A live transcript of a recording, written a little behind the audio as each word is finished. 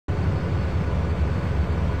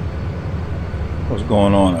What's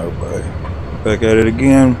going on, everybody? Back at it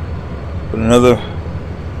again with another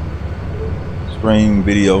stream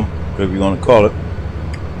video, whatever you want to call it.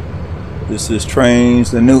 This is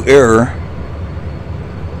Trains the New Era.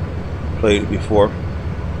 Played it before.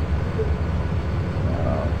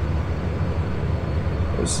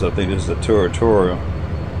 I think this is a tutorial.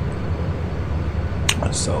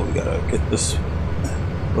 So we gotta get this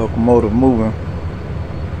locomotive moving.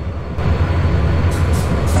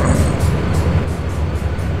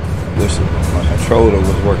 Wish my controller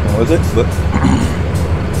was working with it, but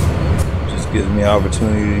just gives me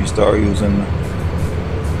opportunity to start using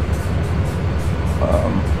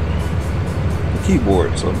the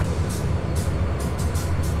keyboard. So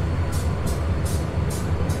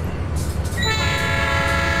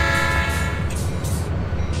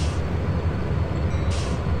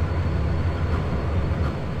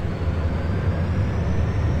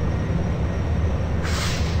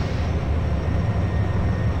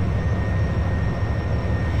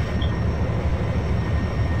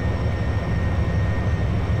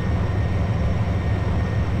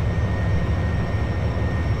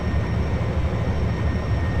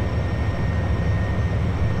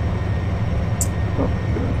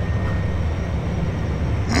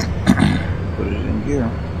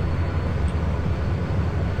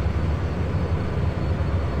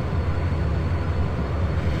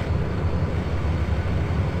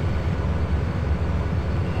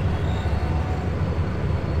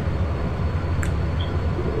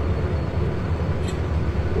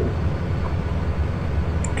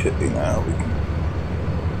now we can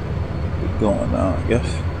get going now, I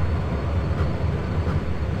guess.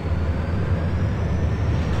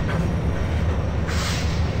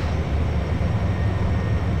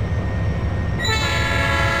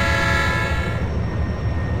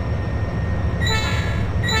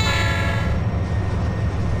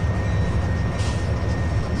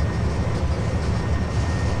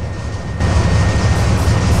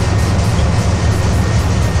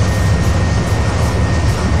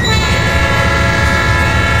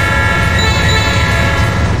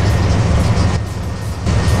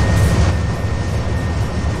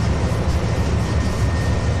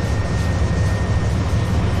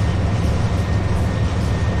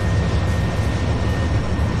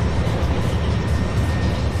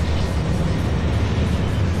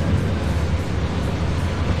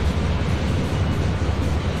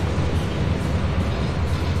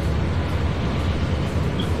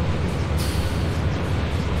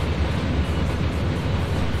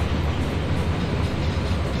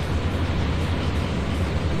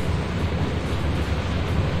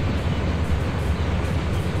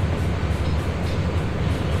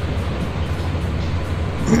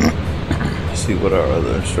 See what our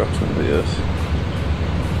other instructions is.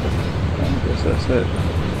 I guess that's it.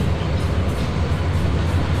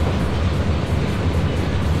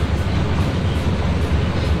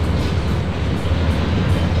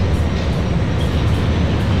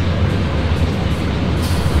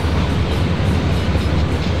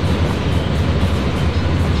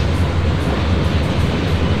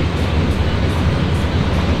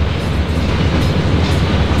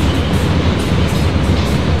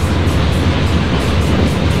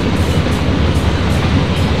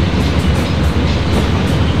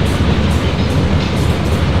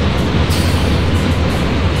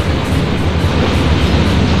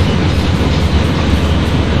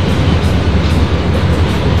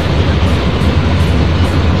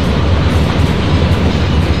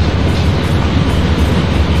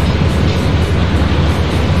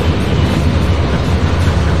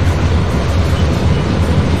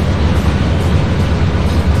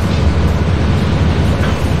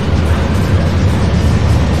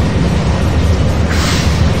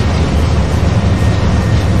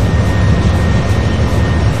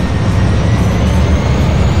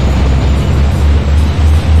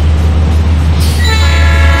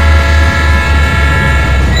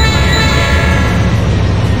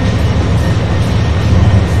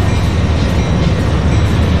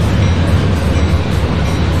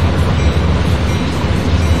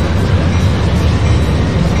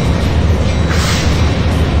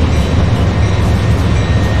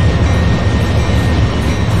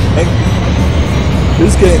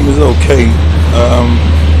 This game is okay.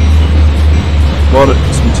 Bought it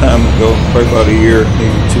some time ago, probably about a year,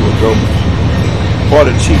 maybe two ago. Bought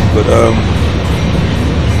it cheap, but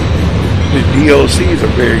the DLCs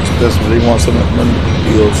are very expensive. They want some money for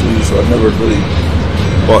DLCs, so I never really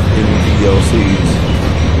bought any DLCs.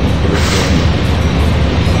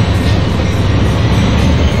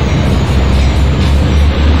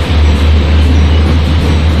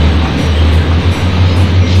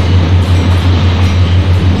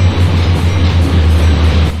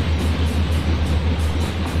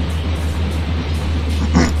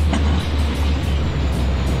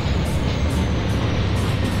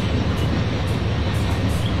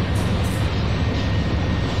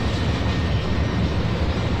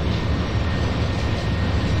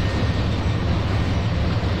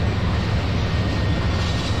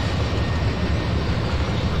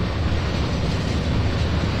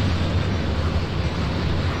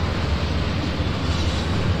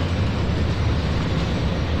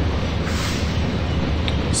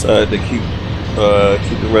 decided to keep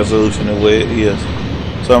the resolution the way it is.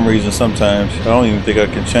 For some reason, sometimes I don't even think I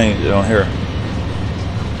can change it on here.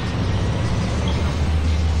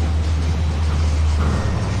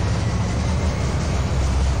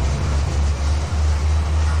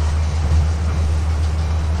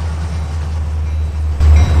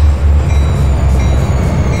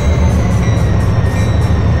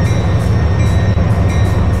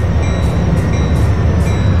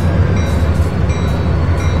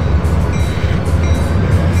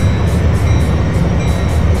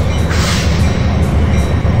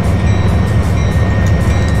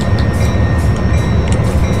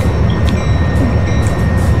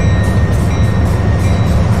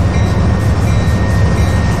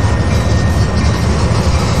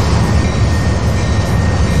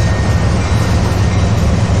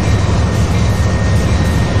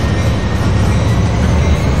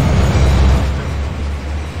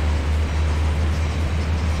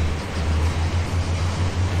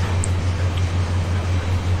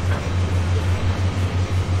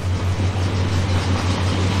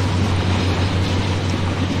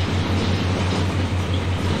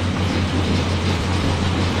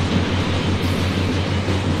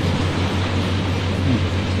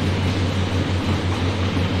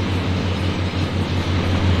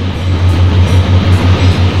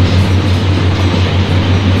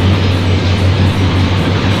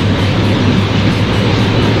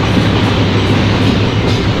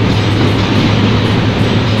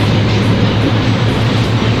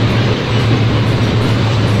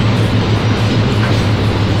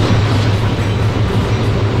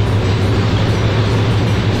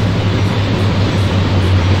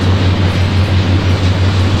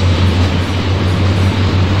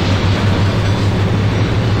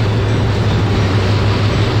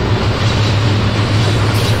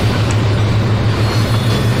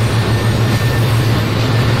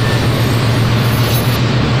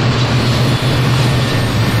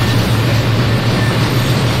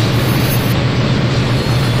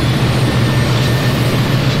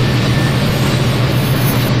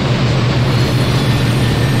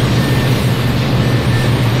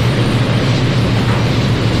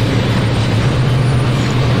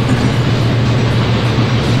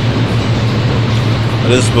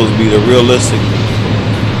 This is supposed to be the realistic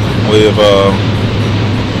way of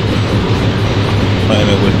playing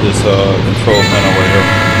it with this control panel right here.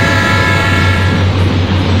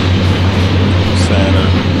 Center,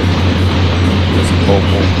 this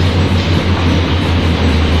purple.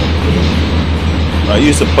 I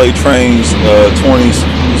used to play trains, 20s,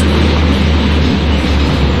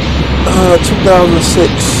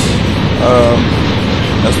 2006.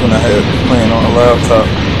 That's when I had playing on a laptop.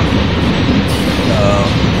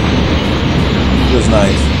 It was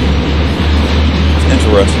nice. It's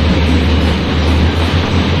interesting.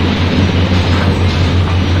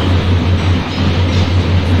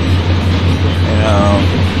 And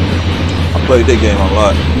I played that game a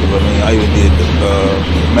lot. I mean, I even did the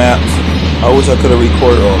maps. I wish I could have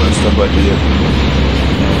recorded all that stuff I did.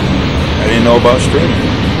 I didn't know about streaming.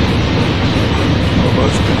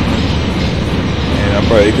 And I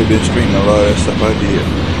probably could have been streaming a lot of that stuff I did.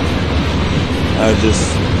 I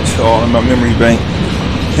just all in my memory bank,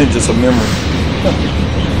 and just a memory.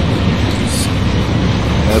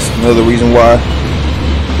 That's another reason why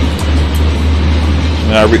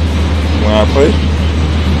when I play,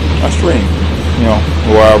 I stream, you know,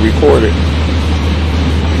 or I record it,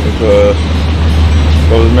 because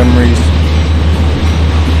those memories,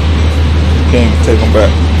 you can't take them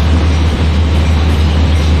back.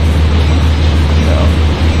 You know,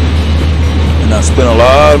 and I spent a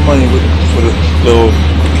lot of money for the little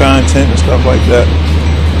content and stuff like that.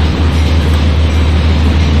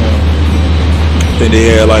 You know, I think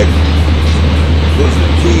they had like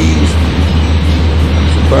keys. I'm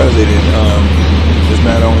surprised they didn't. It's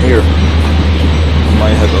not on here. I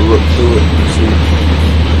might have to look through it and see.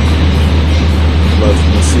 Plus,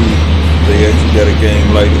 to see if they actually got a game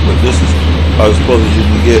like it. But this is how close as you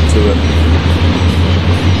can get to it.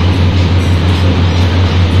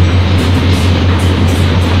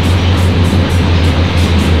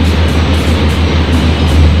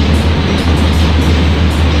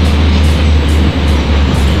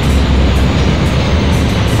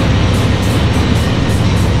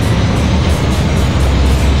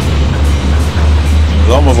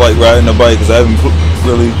 Almost like riding a bike, because I haven't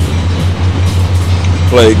really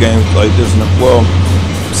played games like this well,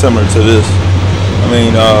 similar to this. I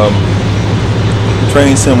mean,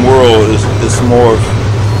 Train Sim World is more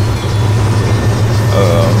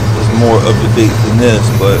up to date than this,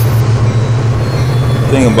 but the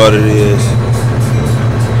thing about it is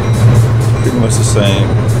Pretty much the same.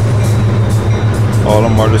 All of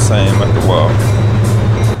them are the same after a while.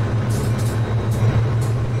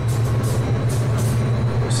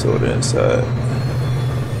 So the inside.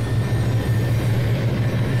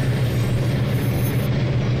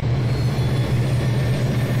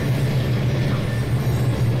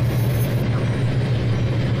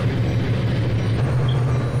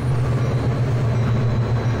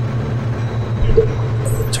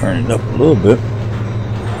 Turn it up a little bit.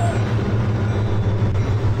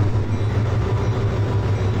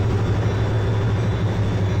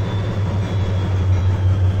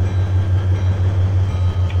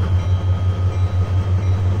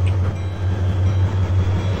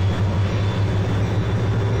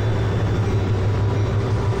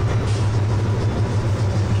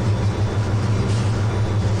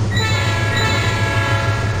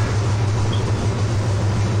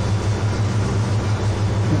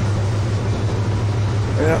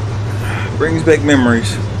 Brings back memories.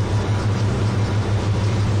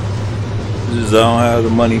 Just I don't have the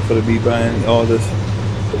money for to be buying all these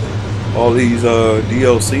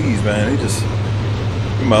DLCs, man. They just,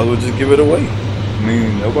 you might as well just give it away. I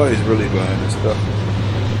mean, nobody's really buying this stuff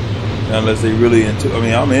unless they really into. I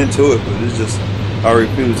mean, I'm into it, but it's just I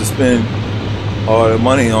refuse to spend all the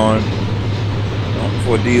money on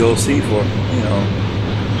for DLC for, you know,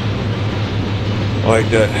 like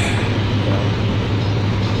that.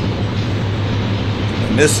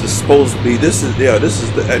 This is supposed to be, this is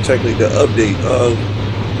actually the update of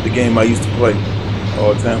the game I used to play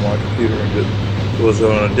all the time on my computer, and it was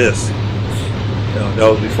on a disc. You know, that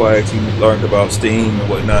was before I actually learned about Steam and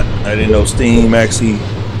whatnot. I didn't know Steam actually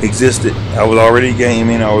existed. I was already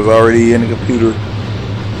gaming, I was already in the computer,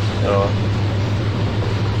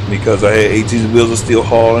 because I had 18 Wheels of Steel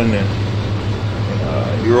Hauling and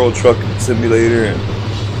Euro Truck Simulator and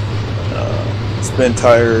Spin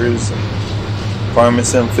Tires and Farming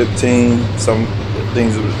Sim 15, some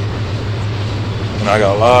things, and I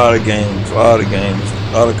got a lot of games, a lot of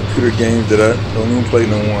computer games that I don't even play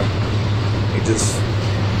no more. They just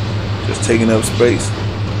taking up space.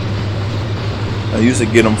 I used to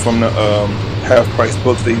get them from the half-price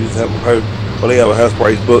books. They used to have, well, they have a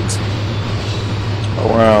half-price books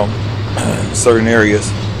around certain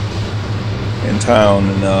areas in town,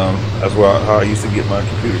 and that's how I used to get my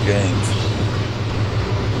computer games.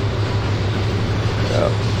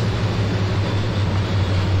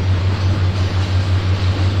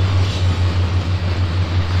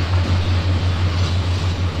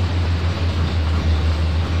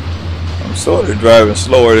 I'm sort of driving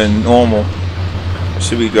slower than normal. I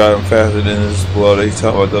should be driving faster than this. Well, they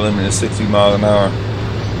talk about the limit is 60 miles an hour.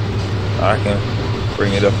 I can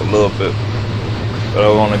bring it up a little bit, but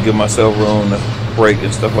I want to give myself room to brake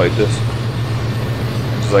and stuff like this.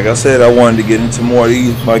 Like I said, I wanted to get into more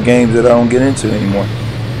of my games that I don't get into anymore.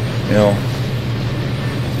 You know,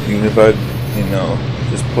 even if I,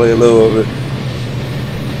 just play a little of it,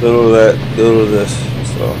 little of that, little of this.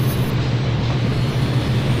 So.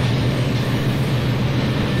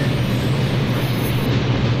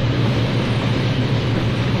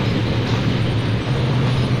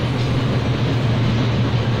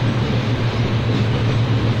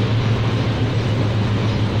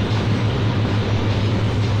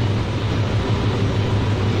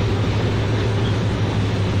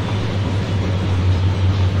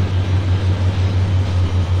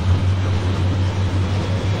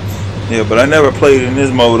 Yeah, but I never played in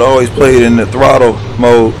this mode. I always played in the throttle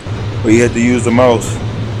mode where you had to use the mouse.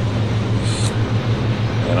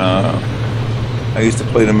 And I used to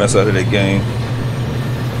play the mess out of that game.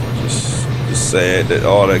 Just sad that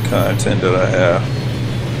all that content that I have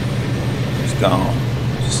is gone.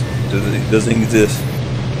 It doesn't exist.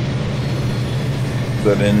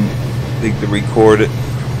 I didn't think to record it.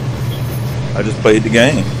 I just played the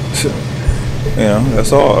game.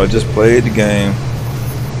 That's all. I just played the game.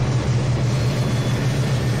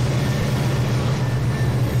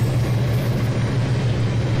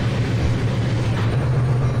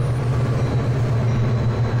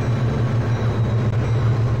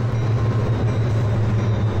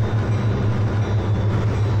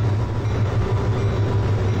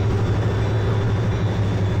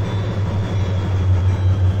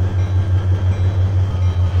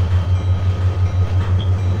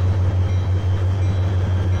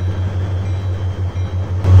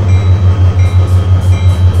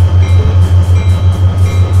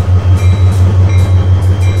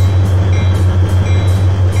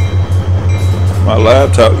 My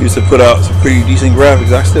laptop used to put out some pretty decent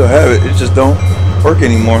graphics. I still have it. It just don't work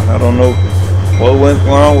anymore. I don't know what went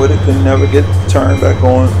wrong with it. Could never get turned back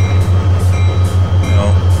on.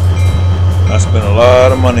 I spent a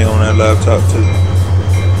lot of money on that laptop too.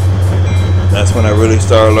 That's when I really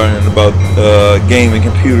started learning about gaming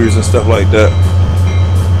computers and stuff like that.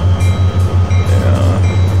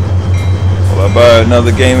 Will I buy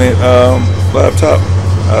another gaming laptop?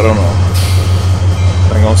 I don't know.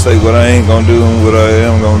 I ain't gonna say what I ain't gonna do and what I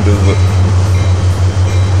am gonna do, but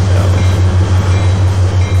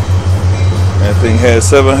that thing had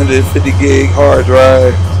 750 gig hard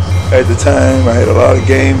drive at the time. I had a lot of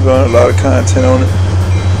games on it, a lot of content on it.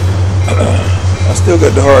 I still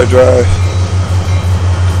got the hard drive.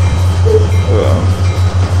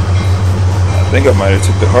 I think I might have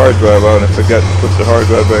took the hard drive out and forgot to put the hard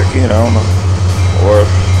drive back in. I don't know. Or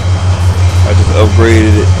I just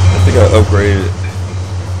upgraded it. I think I upgraded it.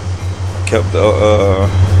 Kept the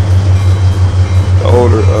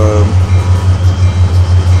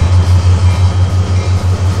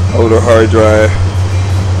older hard drive.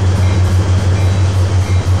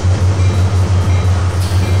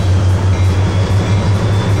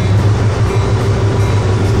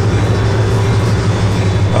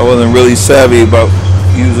 I wasn't really savvy about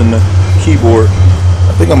using the keyboard.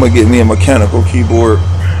 I think I'm gonna get me a mechanical keyboard.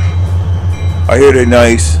 I hear they're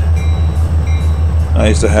nice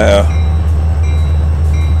to have.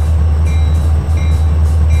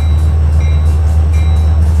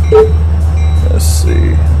 Let's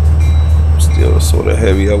see. Still sort of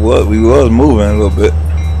heavy. We was moving a little bit.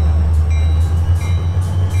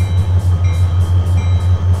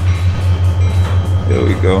 There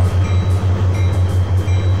we go.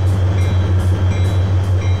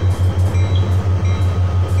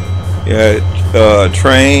 Yeah,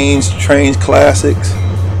 Trains Classics,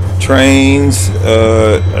 Trains.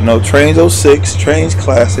 I know Trains 06, Trains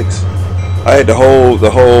Classics. I had the whole.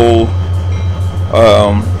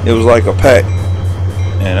 It was like a pack,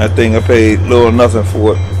 and I think I paid little or nothing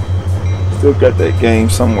for it. Still got that game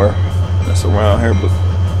somewhere that's around here, but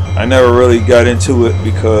I never really got into it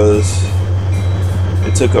because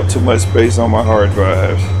it took up too much space on my hard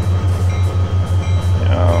drives.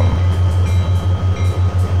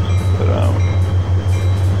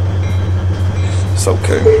 It's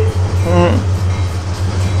okay.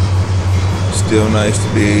 Still nice to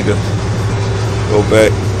be able to go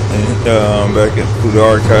back and through the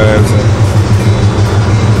archives,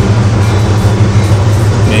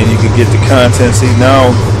 and you could get the content. See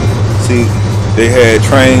now, they had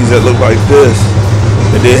trains that look like this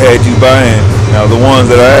that they had you buying. Now the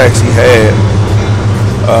ones that I actually had,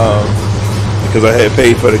 because I had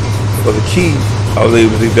paid for the key, I was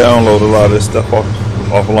able to download a lot of this stuff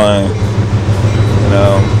offline.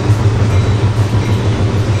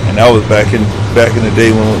 And that was back in the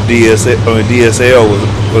day when DSL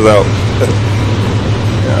was out.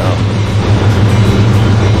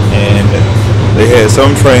 And they had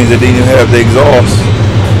some trains that didn't even have the exhaust.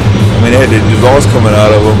 I mean, they had the exhaust coming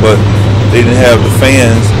out of them, but they didn't have the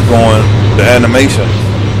fans going, the animation.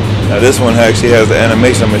 Now this one actually has the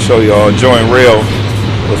animation. I'm gonna show y'all. Joint rail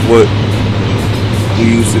was what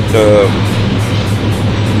we used to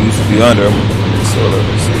be under. So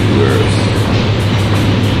let's see, where's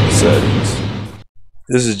settings.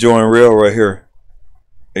 This is joint rail right here.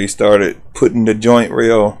 They started putting the joint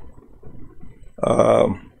rail,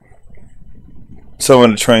 some of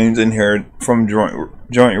the trains in here from joint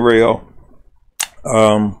rail.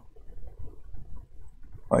 I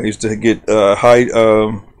used to get high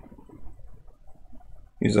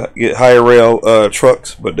rail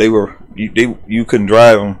trucks, but you couldn't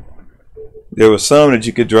drive them. There was some that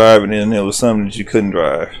you could drive, and then there was some that you couldn't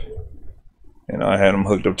drive. I had them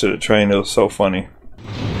hooked up to the train. It was so funny.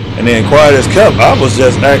 And then quiet as kept, I was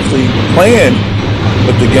just actually playing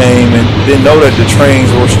with the game and didn't know that the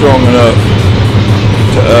trains were strong enough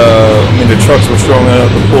to, the trucks were strong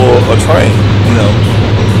enough to pull a train,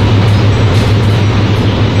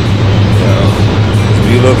 If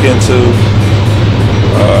you look into,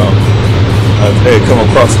 I've had come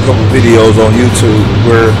across a couple videos on YouTube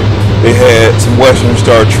where they had some Western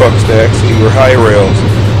Star trucks that actually were high rails,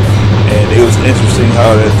 and it was interesting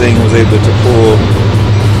how that thing was able to pull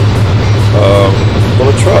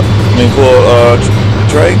a truck.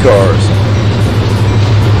 Train cars.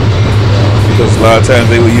 Because a lot of times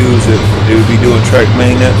they would use it. They would be doing track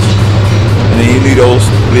maintenance, and then you need those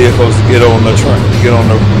vehicles to get on the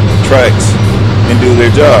tracks and do their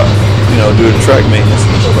job. Do the track maintenance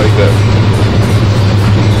and stuff like that.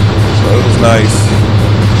 So it was nice.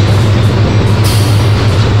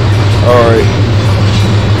 Alright.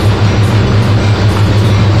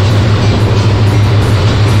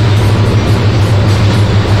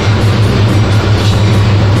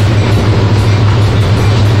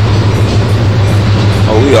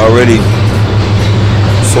 Oh, we already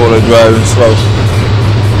sort of driving slow.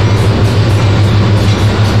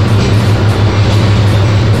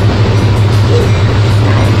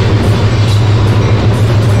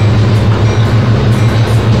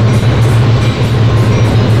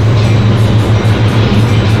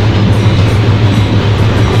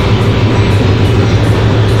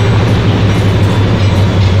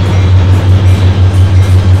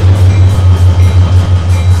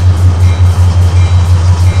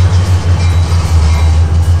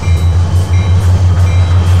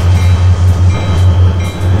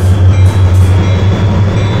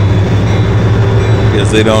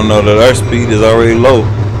 They don't know that our speed is already low,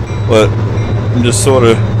 but I'm just sort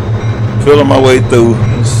of feeling my way through.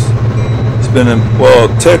 It's been well,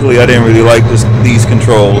 technically I didn't really like these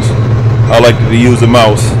controls. I liked to use the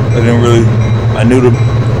mouse. I knew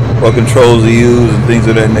what controls to use and things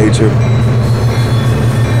of that nature.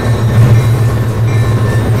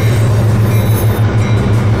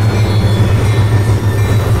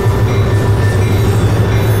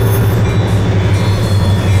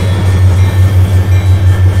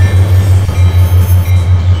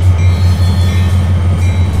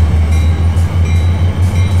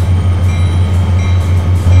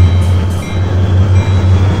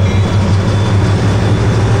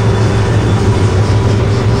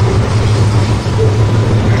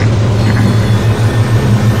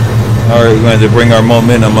 Alright, we're going to bring our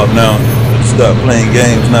momentum up now. Stop playing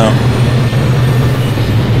games now.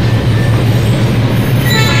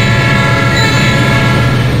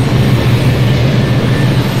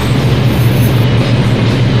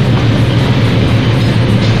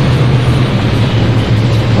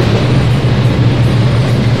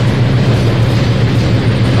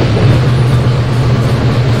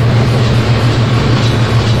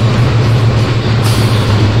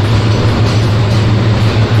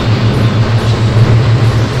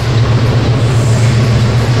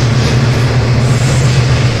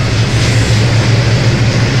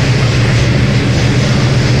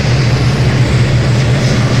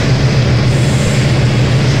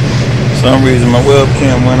 For some reason my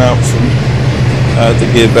webcam went out, so I have to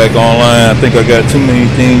get back online. I think I got too many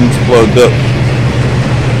things plugged up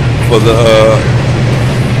for the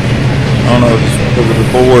I don't know, just because of the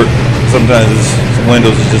board. Sometimes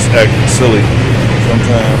Windows is just acting silly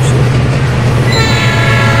sometimes. So.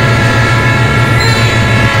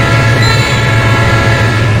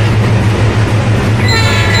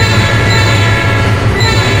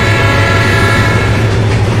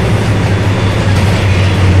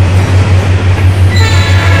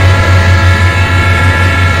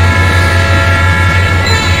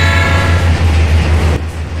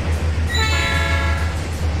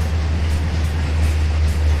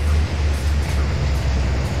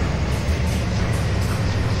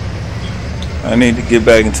 I need to get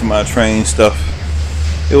back into my train stuff.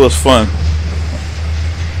 It was fun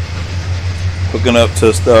hooking up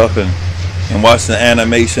to stuff and watching the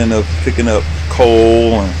animation of picking up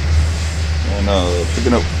coal and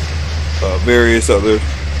picking up various other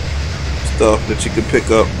stuff that you can pick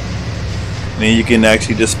up. And then you can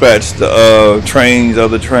actually dispatch the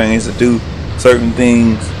other trains to do certain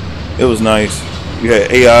things. It was nice. You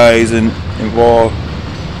had AIs involved.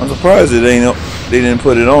 I'm surprised that they didn't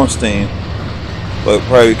put it on Steam. But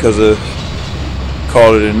probably because of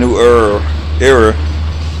call it a new era.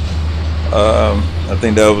 I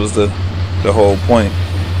think that was the whole point.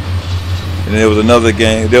 And there was another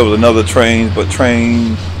game. There was another train, but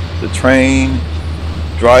the train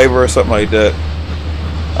driver or something like that.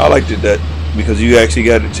 I liked it that because you actually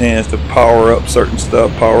got a chance to power up certain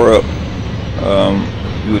stuff.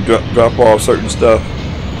 You would drop off certain stuff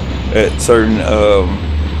at certain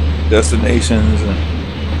destinations and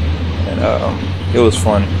it was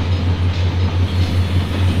fun.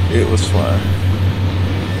 It was fun.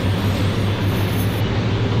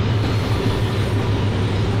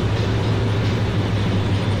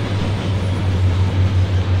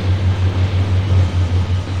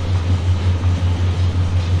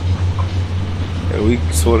 Yeah, we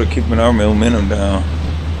sort of keeping our momentum down.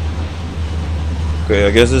 Okay,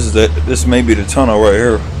 I guess this may be the tunnel right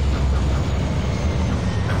here.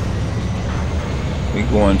 We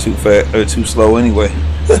going too fast or too slow anyway.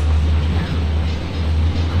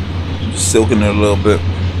 Just silking it a little bit.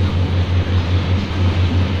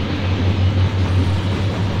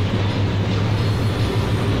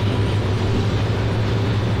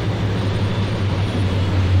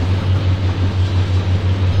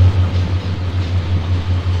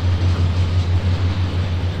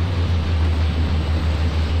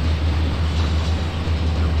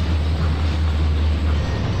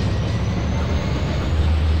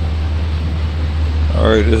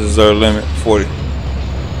 Alright, this is our limit, 40.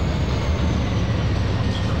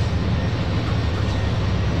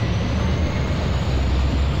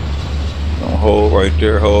 hold right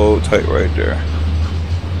there, hold tight right there.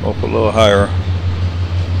 Up a little higher.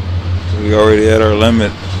 We already at our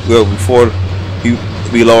limit. Well, before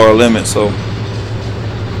below our limit, so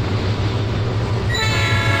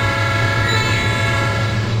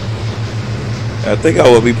I think I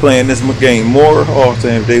would be playing this game more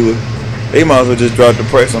often if they would. They might as well just drop the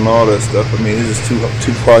price on all that stuff. I mean, it's just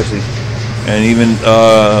too pricey. And even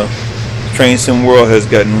Train Sim World has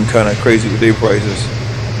gotten kind of crazy with their prices.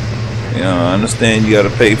 You know, I understand you got to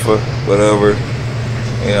pay for whatever,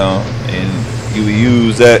 you know, and you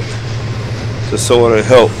use that to sort of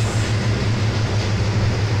help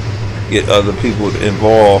get other people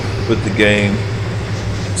involved with the game,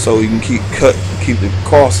 so you can keep the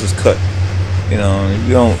costs cut. You know, if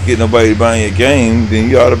you don't get nobody buying your game, then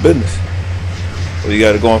you're out of business. So you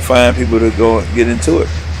got to go and find people to go and get into it.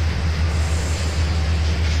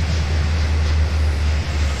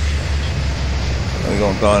 We're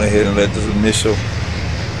gonna go on ahead and let this initial.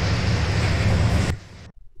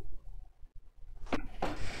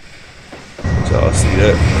 Y'all see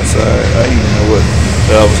that? That's alright. I didn't even know what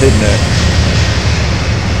I was hitting at.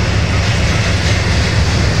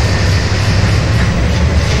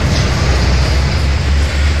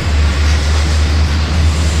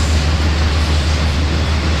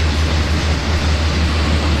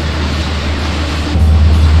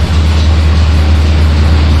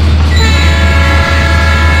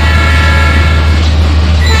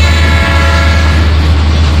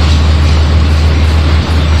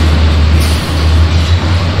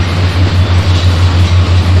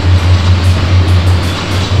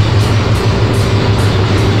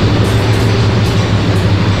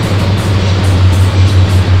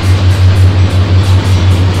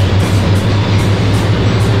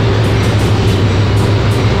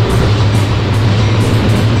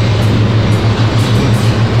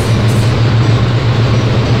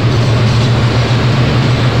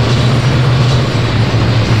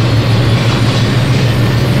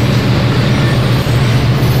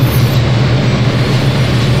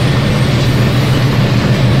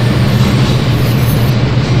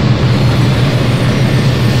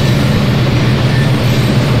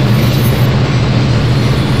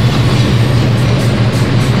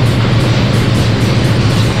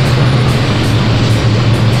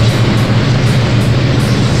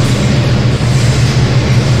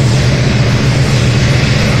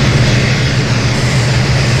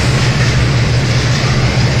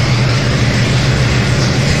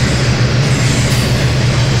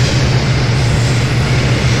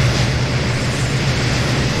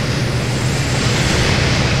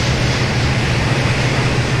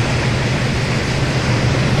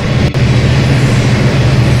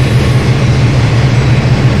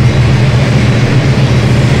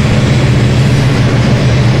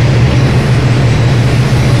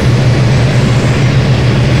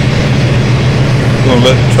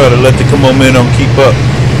 Try to let the momentum keep up.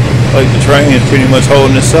 Like the train is pretty much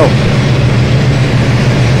holding itself.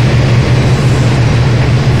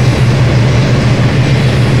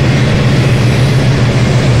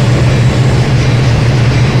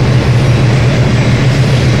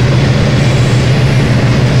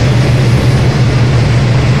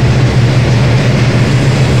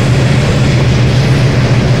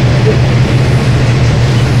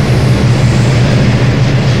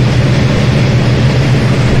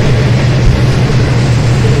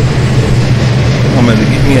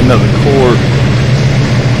 Another cord,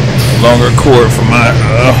 longer cord for my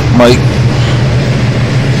mic.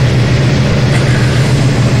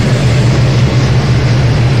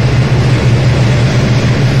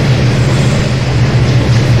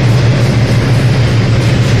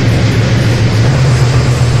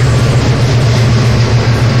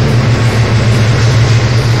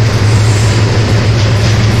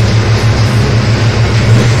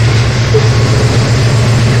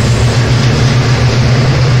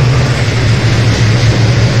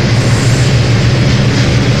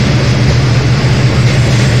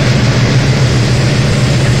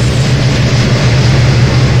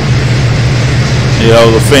 Yeah, I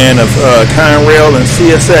was a fan of Conrail and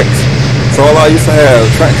CSX. That's all I used to have.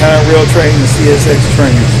 Conrail trains and CSX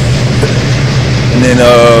trains. And then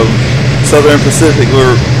Southern Pacific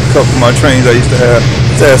were a couple of my trains I used to have.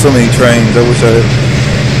 I had so many trains. I wish I had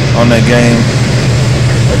on that game.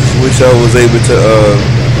 I just wish I was able to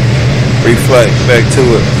reflect back to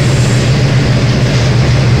it.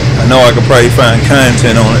 I know I could probably find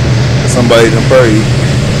content on it. Somebody can probably,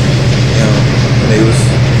 you know, when they was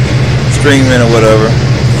streaming or whatever,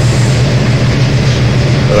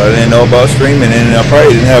 but I didn't know about streaming, and I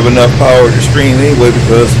probably didn't have enough power to stream anyway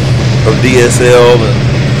because of DSL and,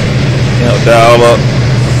 you know, dial up.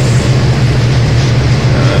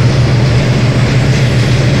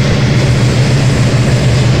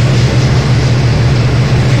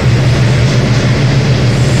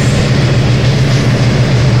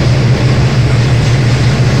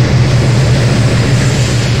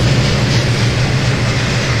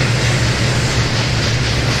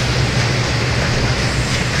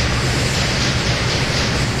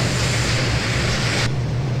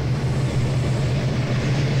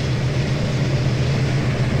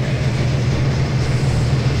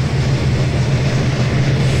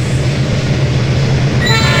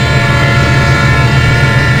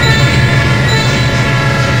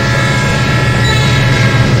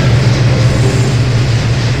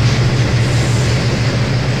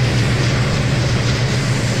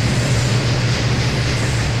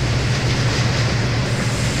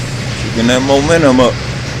 Keeping that momentum up.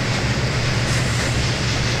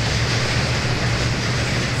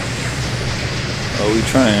 Oh, we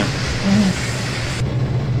trying.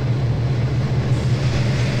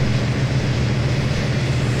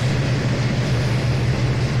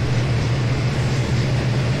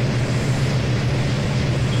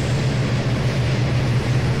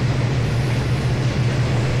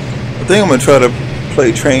 I think I'm gonna try to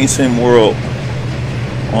play Train Sim World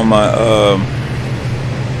on my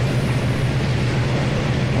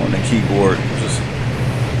on the keyboard. Just,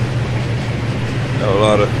 you know, a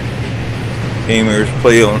lot of gamers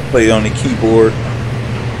play on the keyboard.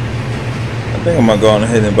 I think I'm gonna go on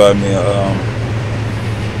ahead and buy me a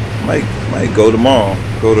might go tomorrow.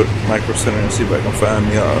 Go to Micro Center and see if I can find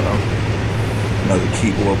me another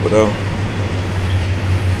keyboard, but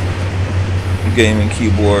gaming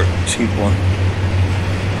keyboard, cheap one.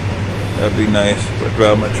 That'd be nice. If I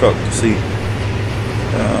drive my truck to see.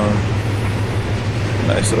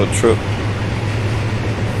 Nice little truck.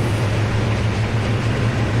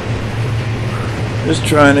 Just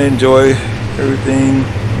trying to enjoy everything,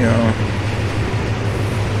 you know.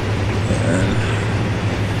 And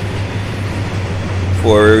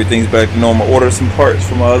before everything's back to normal, order some parts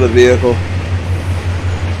for my other vehicle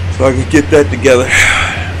so I can get that together.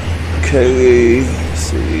 Okay, let's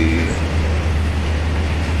see.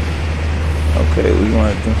 Okay, we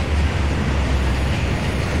want to.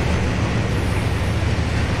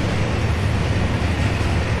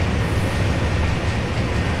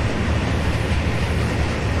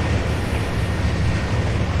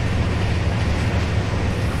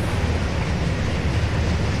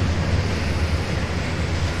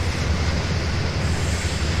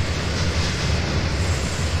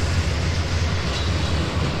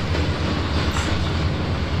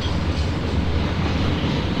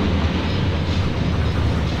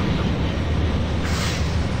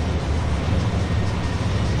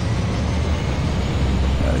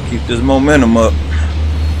 Keep this momentum up.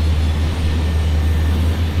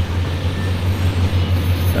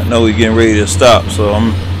 I know we're getting ready to stop, so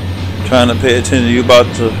I'm trying to pay attention. You're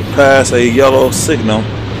about to pass a yellow signal,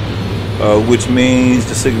 which means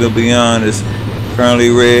the signal beyond is currently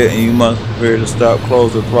red, and you must prepare to stop.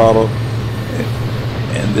 Close the throttle,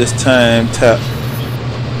 and this time tap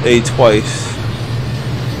A twice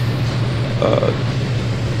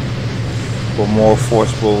for more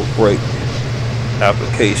forceful brake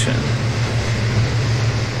application.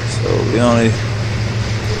 So we only,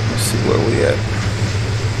 let's see where we at.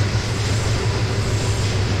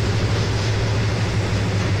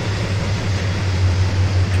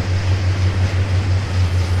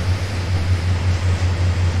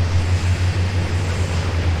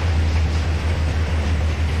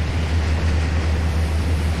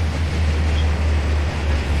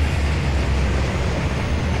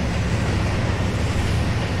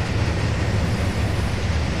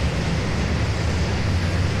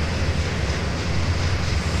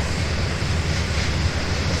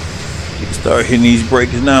 Start hitting these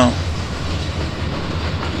brakes now.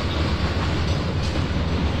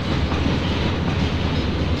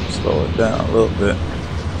 Slow it down a little bit.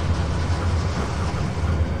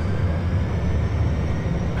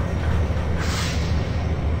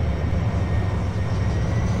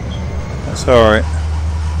 That's all right.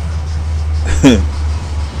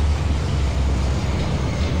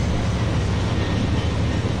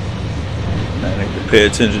 I need to pay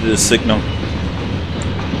attention to the signal.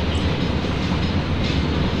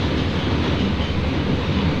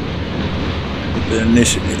 The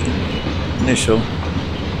initial.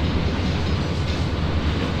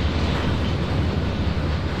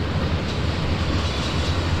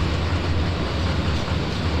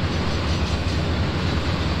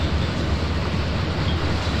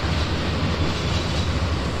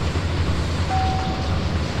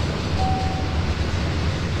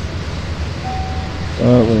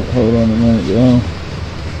 Wait, hold on a minute, y'all.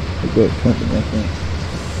 I got company, I think.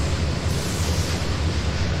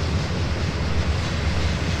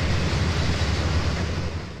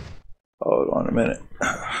 Hold on a minute.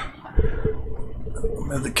 I'm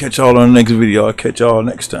gonna have to catch y'all on the next video. I'll catch y'all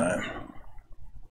next time.